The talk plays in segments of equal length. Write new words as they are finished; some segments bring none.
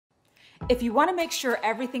If you want to make sure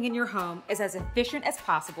everything in your home is as efficient as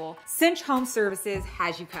possible, Cinch Home Services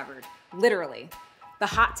has you covered, literally. The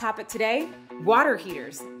hot topic today, water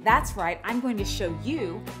heaters. That's right, I'm going to show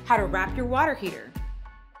you how to wrap your water heater.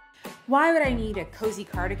 Why would I need a cozy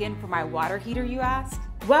cardigan for my water heater, you ask?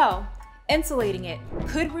 Well, insulating it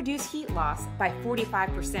could reduce heat loss by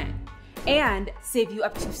 45% and save you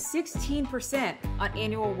up to 16% on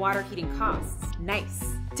annual water heating costs.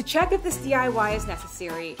 Nice. To check if this DIY is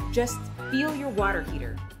necessary, just feel your water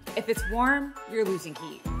heater. If it's warm, you're losing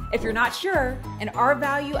heat. If you're not sure, an R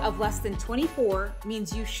value of less than 24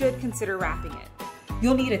 means you should consider wrapping it.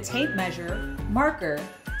 You'll need a tape measure, marker,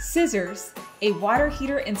 scissors, a water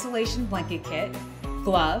heater insulation blanket kit,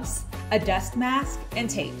 gloves, a dust mask, and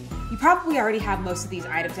tape. You probably already have most of these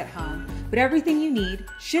items at home, but everything you need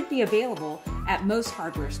should be available at most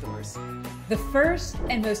hardware stores. The first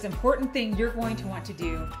and most important thing you're going to want to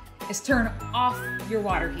do is turn off your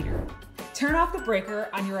water heater. Turn off the breaker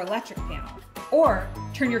on your electric panel, or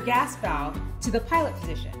turn your gas valve to the pilot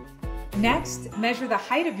position. Next, measure the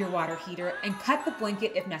height of your water heater and cut the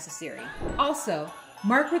blanket if necessary. Also,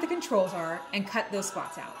 mark where the controls are and cut those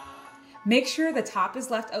spots out. Make sure the top is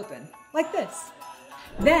left open, like this.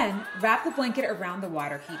 Then, wrap the blanket around the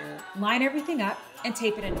water heater, line everything up, and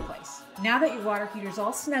tape it into place. Now that your water heater is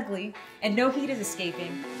all snugly and no heat is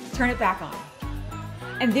escaping, turn it back on.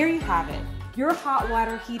 And there you have it, your hot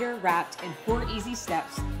water heater wrapped in 4 easy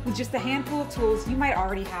steps with just a handful of tools you might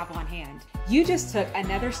already have on hand. You just took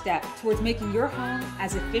another step towards making your home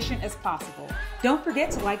as efficient as possible. Don't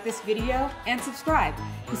forget to like this video and subscribe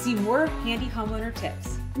to see more handy homeowner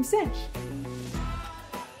tips from Cinch.